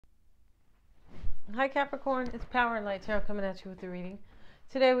Hi Capricorn, it's Power and Light Tarot coming at you with the reading.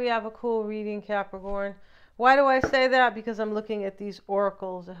 Today we have a cool reading, Capricorn. Why do I say that? Because I'm looking at these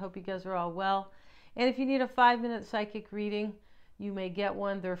oracles. I hope you guys are all well. And if you need a 5-minute psychic reading, you may get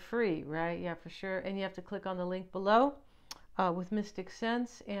one. They're free, right? Yeah, for sure. And you have to click on the link below with Mystic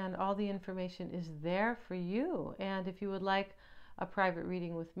Sense, and all the information is there for you. And if you would like a private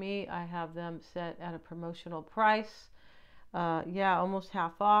reading with me, I have them set at a promotional price. Yeah, almost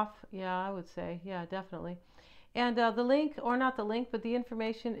half off. Yeah, I would say. Yeah, definitely. And the link, or not the link, but the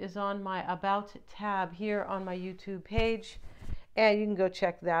information is on my About tab here on my YouTube page. And you can go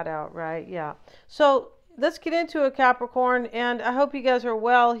check that out, right? Yeah. So let's get into it, Capricorn. And I hope you guys are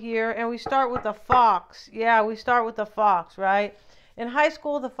well here. And we start with the fox. Yeah, we start with the fox, right? In high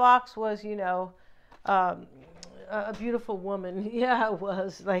school, the fox was, um, a beautiful woman. Yeah, it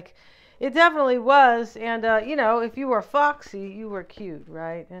was. Like, it definitely was. And, if you were foxy, you were cute,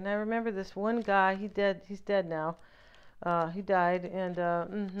 right? And I remember this one guy, he's dead now. He died,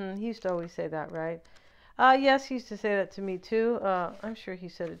 and he used to always say that, right? Yes, he used to say that to me too. I'm sure he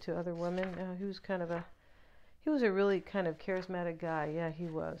said it to other women. He was a really kind of charismatic guy. Yeah, he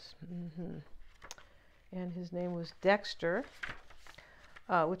was. And his name was Dexter,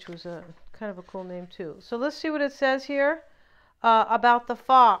 which was a kind of a cool name too. So let's see what it says here. About the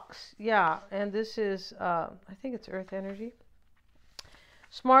fox. Yeah, and this is, I think it's earth energy.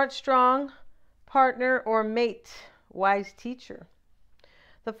 Smart, strong, partner or mate, wise teacher.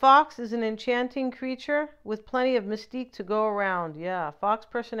 The fox is an enchanting creature with plenty of mystique to go around. Yeah, fox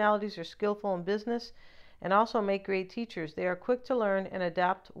personalities are skillful in business and also make great teachers. They are quick to learn and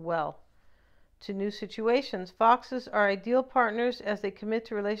adapt well to new situations. Foxes are ideal partners as they commit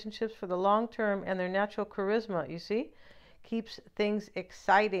to relationships for the long term, and their natural charisma, you see, keeps things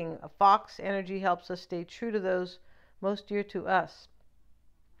exciting. A fox energy helps us stay true to those most dear to us.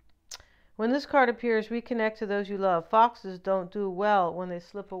 When this card appears, reconnect to those you love. Foxes don't do well when they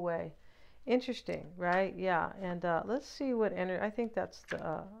slip away. Interesting, right? Yeah. And let's see what energy. I think that's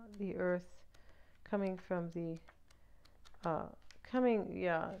the earth coming from the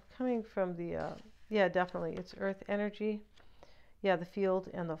yeah, definitely. It's earth energy. Yeah, the field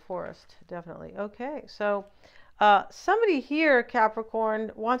and the forest, definitely. Okay, so somebody here,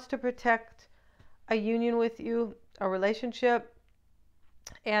 Capricorn, wants to protect a union with you, a relationship,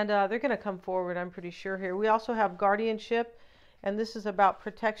 and they're going to come forward, I'm pretty sure here. We also have guardianship, and this is about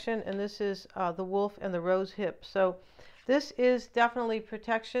protection, and this is the wolf and the rose hip. So this is definitely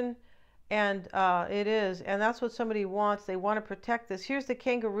protection, and it is, and that's what somebody wants. They want to protect this. Here's the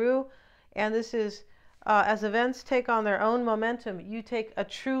kangaroo, and this is as events take on their own momentum, you take a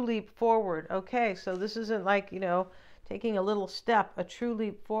true leap forward. Okay, so this isn't like, taking a little step, a true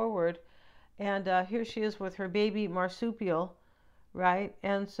leap forward. And here she is with her baby marsupial, right?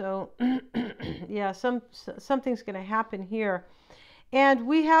 And so, yeah, something's going to happen here. And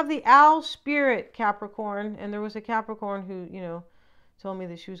we have the owl spirit, Capricorn. And there was a Capricorn who, told me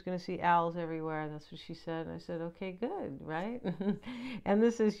that she was going to see owls everywhere. That's what she said. And I said, okay, good, right? And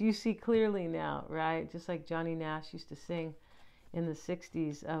this is You See Clearly Now, right? Just like Johnny Nash used to sing in the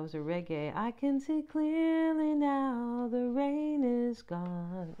 60s. It was a reggae. I can see clearly now, the rain is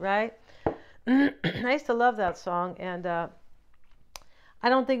gone, right? I used to love that song. And I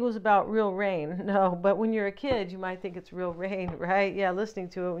don't think it was about real rain, no. But when you're a kid, you might think it's real rain, right? Yeah, listening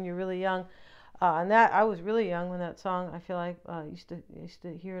to it when you're really young. And that I was really young when that song, I feel like, used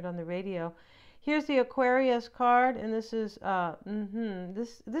to hear it on the radio. Here's the Aquarius card, and this is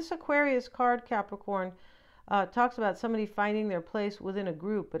this Aquarius card, Capricorn, talks about somebody finding their place within a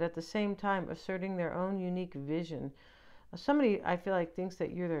group, but at the same time asserting their own unique vision. Somebody, I feel like, thinks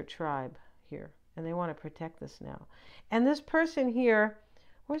that you're their tribe here, and they want to protect this now. And this person here,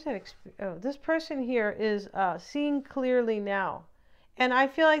 where's that? This person here is seeing clearly now. And I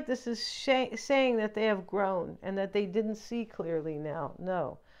feel like this is saying that they have grown and that they didn't see clearly now.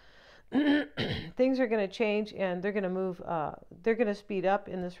 No. Things are going to change, and they're going to move. They're going to speed up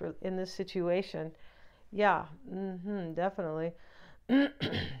in this situation. Yeah, definitely.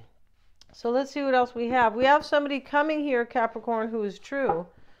 So let's see what else we have. We have somebody coming here, Capricorn, who is true,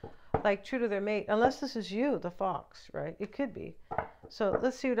 like true to their mate. Unless this is you, the fox, right? It could be. So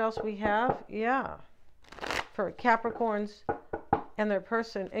let's see what else we have. Yeah, for Capricorns and their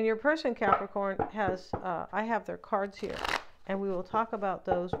person. And your person, Capricorn, has, I have their cards here, and we will talk about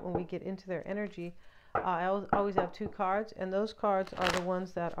those when we get into their energy. I always have 2 cards, and those cards are the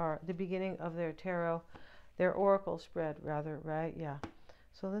ones that are the beginning of their tarot, their oracle spread, rather, right? Yeah.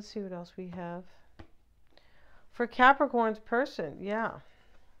 So let's see what else we have. For Capricorn's person, yeah.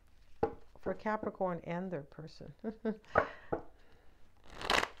 For Capricorn and their person.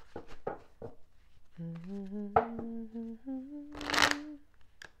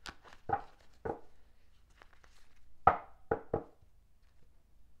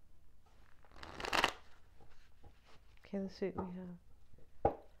 let's see what we have.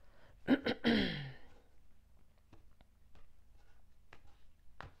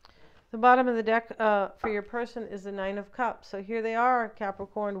 The bottom of the deck for your person is the Nine of Cups. So here they are,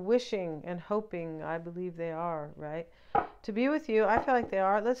 Capricorn, wishing and hoping, I believe they are, right? To be with you, I feel like they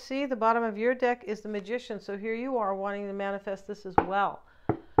are. Let's see, the bottom of your deck is the Magician. So here you are wanting to manifest this as well.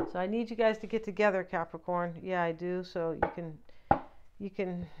 So I need you guys to get together, Capricorn. Yeah, I do. So you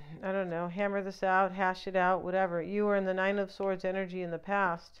can, I don't know, hammer this out, hash it out, whatever. You were in the Nine of Swords energy in the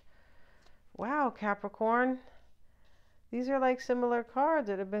past. Wow, Capricorn. These are like similar cards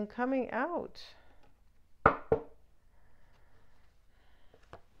that have been coming out.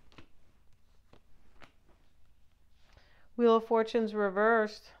 Wheel of Fortune's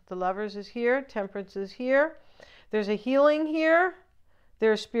reversed. The Lovers is here. Temperance is here. There's a healing here.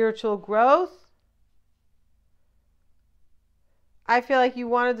 There's spiritual growth. I feel like you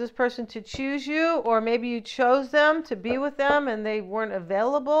wanted this person to choose you, or maybe you chose them to be with them and they weren't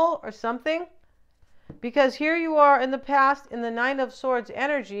available or something. Because here you are in the past in the Nine of Swords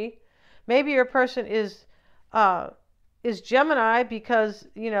energy. Maybe your person is Gemini because,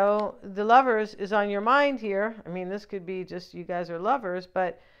 you know, the Lovers is on your mind here. I mean, this could be just you guys are lovers,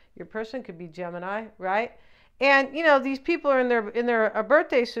 but your person could be Gemini, right? And, you know, these people are in their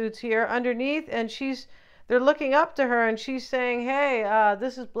birthday suits here underneath, and they're looking up to her and she's saying, hey,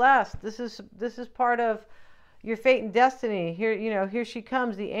 this is blessed. This is part of your fate and destiny. Here, you know, here she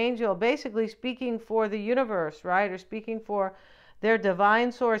comes, the angel, basically speaking for the universe, right? Or speaking for their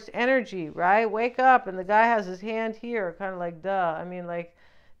divine source energy, right? Wake up. And the guy has his hand here, kind of like, duh. I mean, like,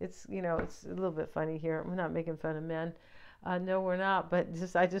 it's, you know, it's a little bit funny here. We're not making fun of men. No, we're not. But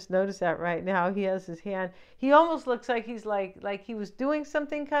I just noticed that right now. He has his hand. He almost looks like he's like he was doing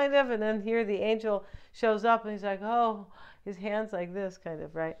something kind of. And then here the angel shows up and he's like, oh, his hand's like this kind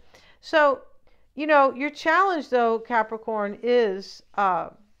of, right? So, you know, your challenge, though, Capricorn, is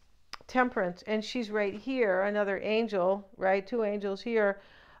Temperance, and she's right here, another angel, right? Two angels here,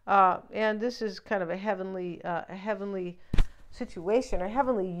 and this is kind of a heavenly situation, or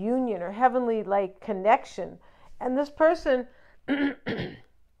heavenly union, or heavenly like connection, and this person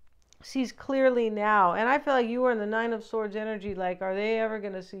sees clearly now. And I feel like you were in the Nine of Swords energy. Like, are they ever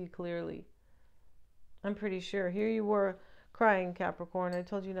going to see clearly? I'm pretty sure. Here you were crying, Capricorn. I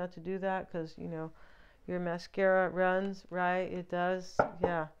told you not to do that because, you know, your mascara runs, right? It does.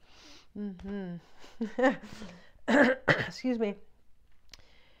 Yeah. Excuse me.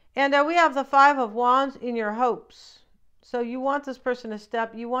 And we have the Five of Wands in your hopes. So you want this person to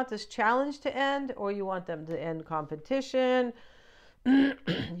you want this challenge to end, or you want them to end competition.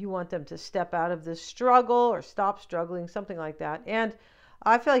 You want them to step out of this struggle or stop struggling, something like that. And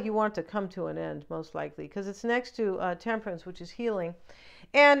I feel like you want it to come to an end, most likely, because it's next to Temperance, which is healing.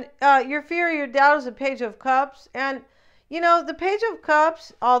 And your fear, your doubt is a Page of Cups. And, you know, the Page of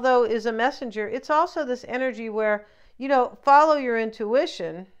Cups, although is a messenger, it's also this energy where, you know, follow your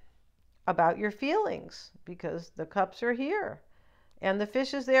intuition about your feelings, because the cups are here. And the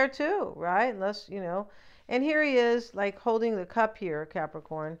fish is there too, right? Unless, you know. And here he is, like, holding the cup here,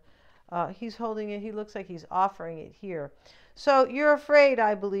 Capricorn. He's holding it. He looks like he's offering it here. So you're afraid,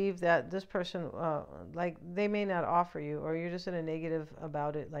 I believe, that this person, like, they may not offer you, or you're just in a negative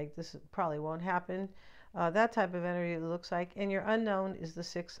about it. Like, this probably won't happen. That type of energy, it looks like. And your unknown is the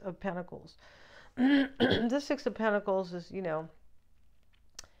Six of Pentacles. The Six of Pentacles is, you know,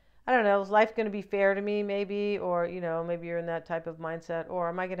 I don't know, is life going to be fair to me, maybe? Or, you know, maybe you're in that type of mindset. Or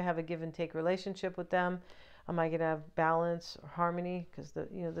am I going to have a give and take relationship with them? Am I going to have balance or harmony? Because,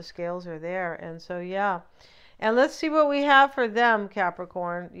 you know, the scales are there. And so, yeah. And let's see what we have for them,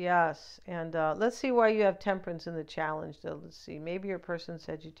 Capricorn. Yes. And let's see why you have Temperance in the challenge, though. Let's see. Maybe your person's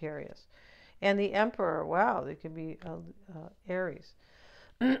Sagittarius. And the Emperor. Wow, they could be Aries.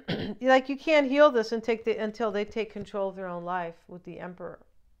 Like, you can't heal this until they take control of their own life with the Emperor.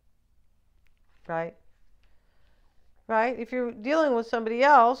 Right? Right? If you're dealing with somebody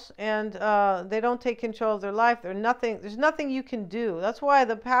else and they don't take control of their life, there's nothing you can do. That's why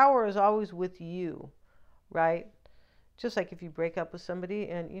the power is always with you. Right? Just like if you break up with somebody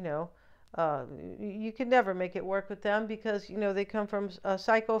and, you know, you could never make it work with them because, you know, they come from a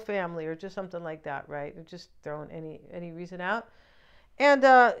psycho family or just something like that, right? Or just throwing any reason out. And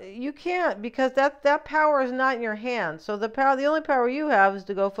you can't, because that power is not in your hands. So the only power you have is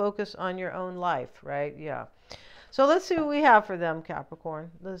to go focus on your own life, right? Yeah. So let's see what we have for them,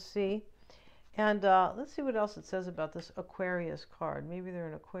 Capricorn. Let's see. And let's see what else it says about this Aquarius card. Maybe they're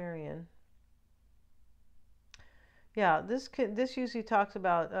an Aquarian. Yeah, this usually talks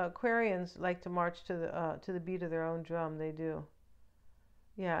about Aquarians like to march to the beat of their own drum. They do.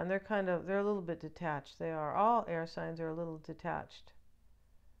 Yeah, and they're a little bit detached. They are. All air signs are a little detached.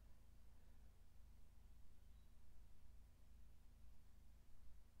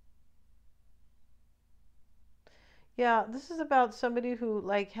 Yeah, this is about somebody who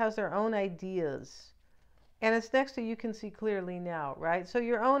like has their own ideas. And it's next to you can see clearly now, right? So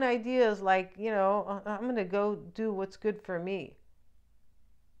your own ideas like, I'm going to go do what's good for me.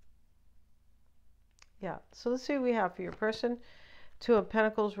 Yeah. So let's see what we have for your person. Two of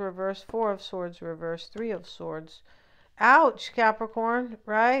Pentacles reversed, Four of Swords reversed, Three of Swords. Ouch, Capricorn,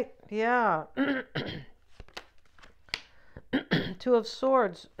 right? Yeah. Two of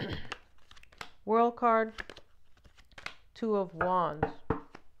Swords. World card. Two of Wands.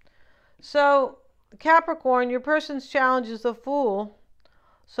 So, Capricorn, your person's challenge is the Fool.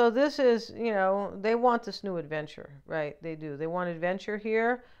 So this is, they want this new adventure, right? They do. They want adventure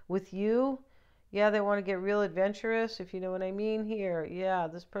here with you. Yeah, they want to get real adventurous, if you know what I mean here. Yeah,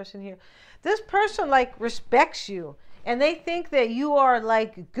 this person here. This person, like, respects you. And they think that you are,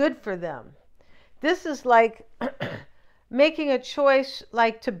 like, good for them. This is like making a choice,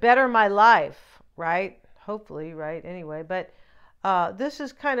 like, to better my life, right? Hopefully, right? Anyway, but this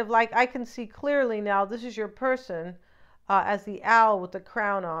is kind of like, I can see clearly now, this is your person as the owl with the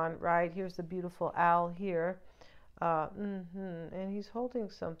crown on, right? Here's the beautiful owl here. And he's holding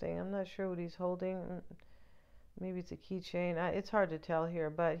something. I'm not sure what he's holding. Maybe it's a keychain. It's hard to tell here,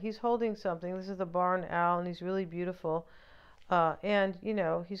 but he's holding something. This is the barn owl, and he's really beautiful. And,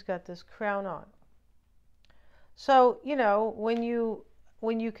 he's got this crown on. So,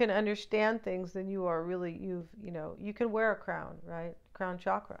 when you can understand things, then you are really, you can wear a crown, right? Crown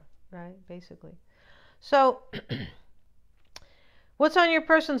chakra, right? Basically. So, what's on your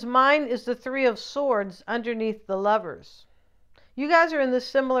person's mind is the Three of Swords underneath the Lovers. You guys are in this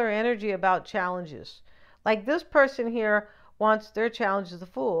similar energy about challenges. Like this person here wants their challenge is the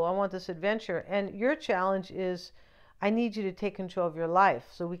Fool. I want this adventure. And your challenge is, I need you to take control of your life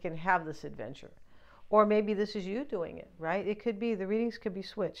so we can have this adventure. Or maybe this is you doing it, right? It could be, the readings could be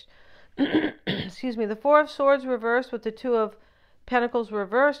switched. Excuse me. The Four of Swords reversed with the Two of Pentacles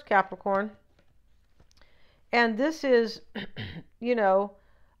reversed, Capricorn. And this is,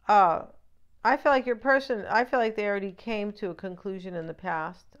 I feel like your person, I feel like they already came to a conclusion in the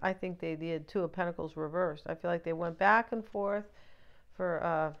past. I think they did. Two of Pentacles reversed. I feel like they went back and forth for,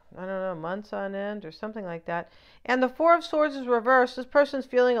 I don't know, months on end or something like that. And the Four of Swords is reversed. This person's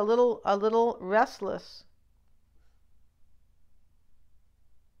feeling a little restless.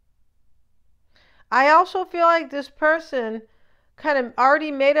 I also feel like this person kind of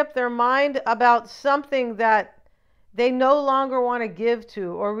already made up their mind about something that they no longer want to give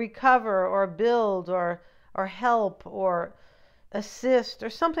to or recover or build or help or assist or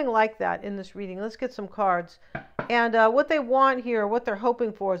something like that in this reading. Let's get some cards. And what they want here, what they're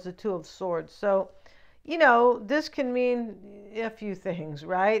hoping for is the Two of Swords. So, this can mean a few things,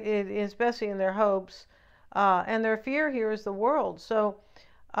 right? Especially in their hopes. And their fear here is the world. So,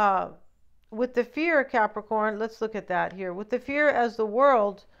 with the fear, Capricorn, let's look at that here. With the fear as the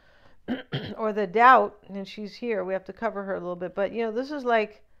world, or the doubt, and she's here, we have to cover her a little bit, but this is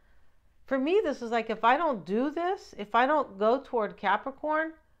like, for me, this is like, if I don't do this, if I don't go toward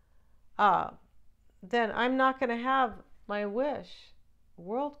Capricorn, then I'm not going to have my wish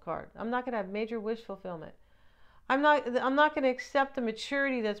world card. I'm not going to have major wish fulfillment. I'm not going to accept the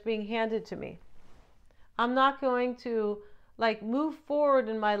maturity that's being handed to me. I'm not going to like move forward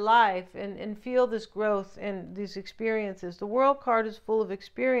in my life and feel this growth and these experiences. The world card is full of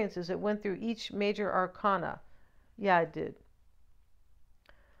experiences. It went through each major arcana. Yeah, it did.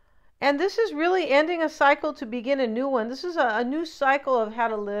 And this is really ending a cycle to begin a new one. This is a new cycle of how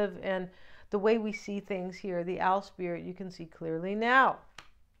to live and the way we see things here. The owl spirit, you can see clearly now.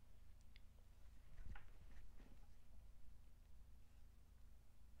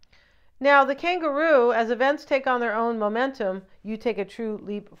 Now, the kangaroo, as events take on their own momentum, you take a true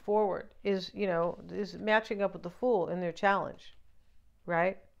leap forward, is matching up with the Fool in their challenge,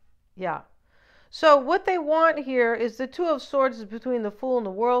 right? Yeah. So what they want here is the Two of Swords is between the Fool and the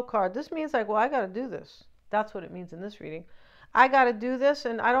World card. This means like, well, I got to do this. That's what it means in this reading. I got to do this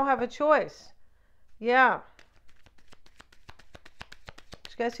and I don't have a choice. Yeah.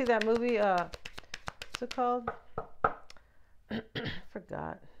 Did you guys see that movie? What's it called?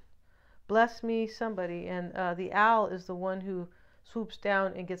 Forgot. Bless Me Somebody, and the owl is the one who swoops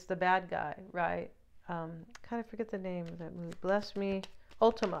down and gets the bad guy, right? Kind of forget the name of that movie. Bless Me,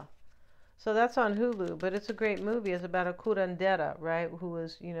 Ultima. So that's on Hulu, but it's a great movie. It's about a curandera, right? Who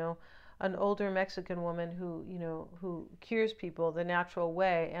is, an older Mexican woman who, who cures people the natural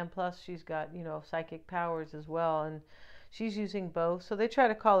way, and plus she's got, psychic powers as well, and She's using both. So they try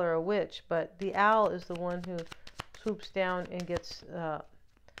to call her a witch, but the owl is the one who swoops down and gets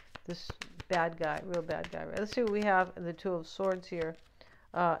this bad guy, real bad guy. Right? Let's see what we have in the Two of Swords here.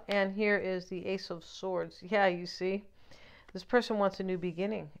 And here is the Ace of Swords. Yeah, you see? This person wants a new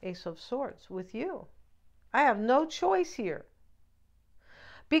beginning. Ace of Swords with you. I have no choice here.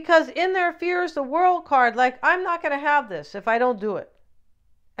 Because in their fear is the World card. Like, I'm not going to have this if I don't do it.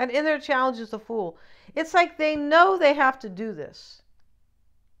 And in their challenge is the Fool. It's like they know they have to do this.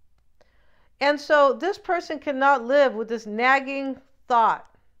 And so this person cannot live with this nagging thought.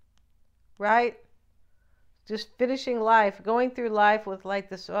 Right? Just finishing life, going through life with like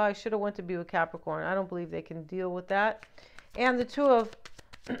this, oh, I should have went to be with Capricorn. I don't believe they can deal with that. And the Two of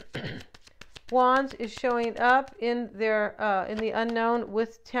Wands is showing up in their in the unknown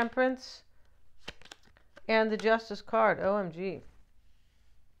with Temperance and the Justice card. OMG.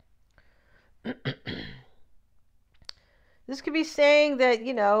 This could be saying that,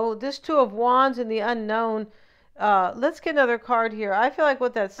 you know, this Two of Wands in the unknown. Let's get another card here. I feel like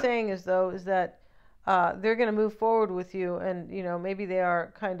what that's saying is, though, is that they're going to move forward with you, and, you know, maybe they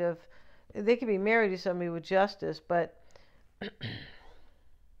are kind of, they could be married to somebody with justice, but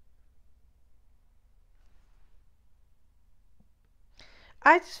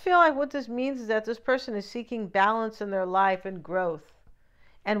I just feel like what this means is that this person is seeking balance in their life and growth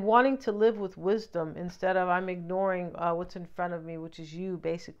and wanting to live with wisdom instead of I'm ignoring what's in front of me, which is you,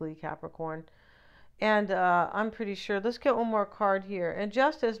 basically, Capricorn. And I'm pretty sure, let's get one more card here. And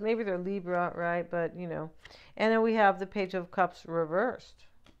Justice, maybe they're Libra, right? But, you know. And then we have the Page of Cups reversed.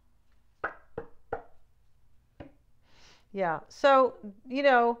 Yeah. So, you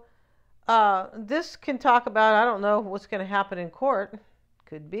know, this can talk about, I don't know what's going to happen in court.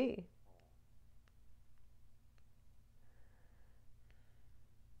 Could be.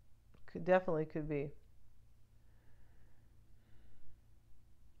 Definitely could be.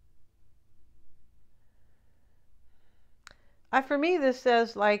 For me, this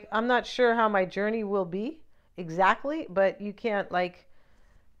says, like, I'm not sure how my journey will be exactly, but you can't, like,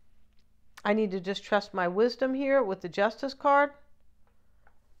 I need to just trust my wisdom here with the Justice card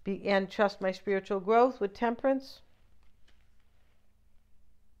and trust my spiritual growth with Temperance.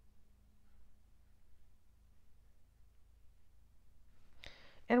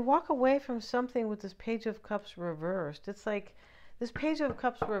 And walk away from something with this Page of Cups reversed. It's like this Page of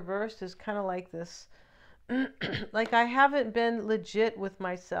Cups reversed is kind of like this. Like I haven't been legit with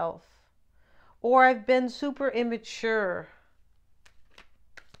myself, or I've been super immature.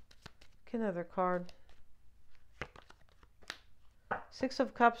 Get another card. Six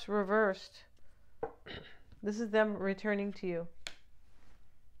of Cups reversed. This is them returning to you.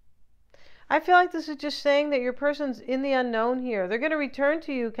 I feel like this is just saying that your person's in the unknown here. They're going to return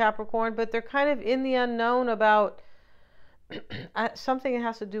to you, Capricorn, but they're kind of in the unknown about something that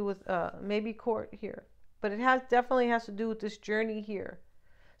has to do with maybe court here. But it definitely has to do with this journey here.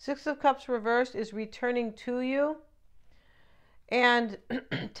 Six of Cups reversed is returning to you. And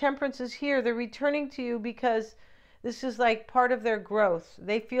Temperance is here. They're returning to you because this is like part of their growth.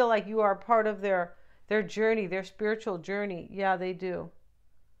 They feel like you are part of their journey, their spiritual journey. Yeah, they do.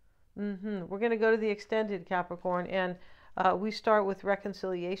 We're going to go to the extended, Capricorn. And we start with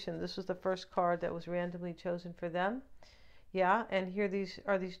Reconciliation. This was the first card that was randomly chosen for them. Yeah, and here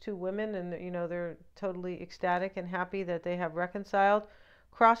these two women, and you know they're totally ecstatic and happy that they have reconciled.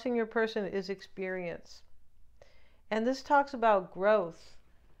 Crossing your person is experience, and this talks about growth.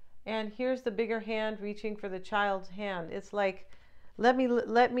 And here's the bigger hand reaching for the child's hand. It's like, let me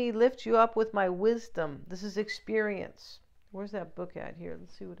lift you up with my wisdom. This is experience. Where's that book at here?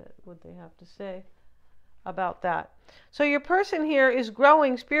 Let's see what they have to say about that. So your person here is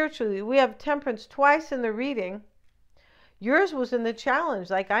growing spiritually. We have Temperance twice in the reading. Yours was in the challenge.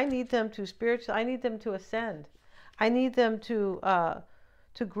 Like, I need them to I need them to ascend. I need them to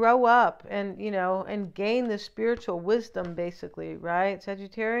grow up and, you know, and gain the spiritual wisdom, basically, right?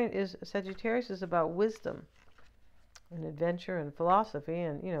 Sagittarius is about wisdom and adventure and philosophy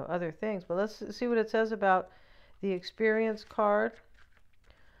and, you know, other things. But let's see what it says about the experience card.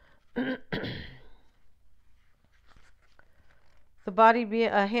 The body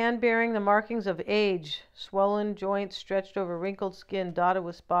a hand bearing the markings of age, swollen joints, stretched over wrinkled skin, dotted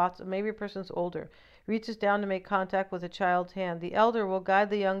with spots. Maybe a person's older. Reaches down to make contact with a child's hand. The elder will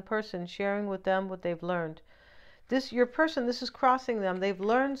guide the young person, sharing with them what they've learned. Your person, this is crossing them. They've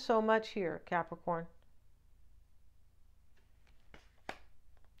learned so much here, Capricorn.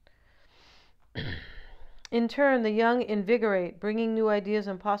 In turn, the young invigorate, bringing new ideas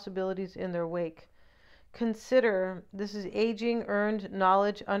and possibilities in their wake. Consider, this is aging, earned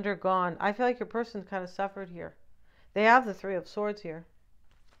knowledge undergone. I feel like your person's kind of suffered here. They have the Three of Swords here,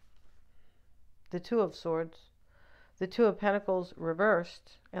 the Two of Swords, the Two of Pentacles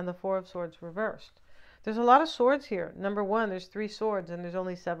reversed, and the Four of Swords reversed. There's a lot of swords here. Number one, there's 3 swords, and there's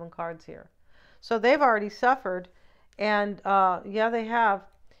only 7 cards here. So they've already suffered, and yeah, they have.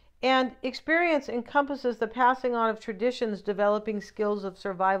 And experience encompasses the passing on of traditions, developing skills of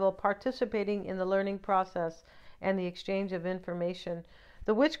survival, participating in the learning process, and the exchange of information.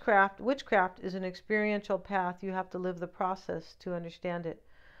 The witchcraft is an experiential path. You have to live the process to understand it.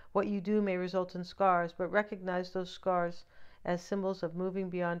 What you do may result in scars, but recognize those scars as symbols of moving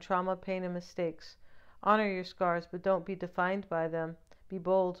beyond trauma, pain, and mistakes. Honor your scars, but don't be defined by them. Be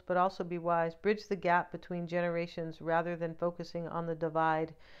bold, but also be wise. Bridge the gap between generations rather than focusing on the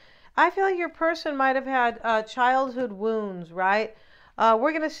divide. I feel like your person might have had childhood wounds, right?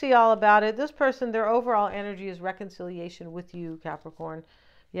 We're going to see all about it. This person, their overall energy is reconciliation with you, Capricorn.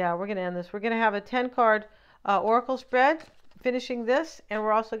 Yeah, we're going to end this. We're going to have a 10-card oracle spread finishing this, and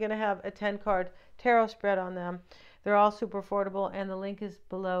we're also going to have a 10-card tarot spread on them. They're all super affordable, and the link is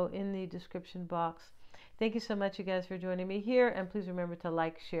below in the description box. Thank you so much, you guys, for joining me here, and please remember to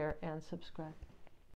like, share, and subscribe.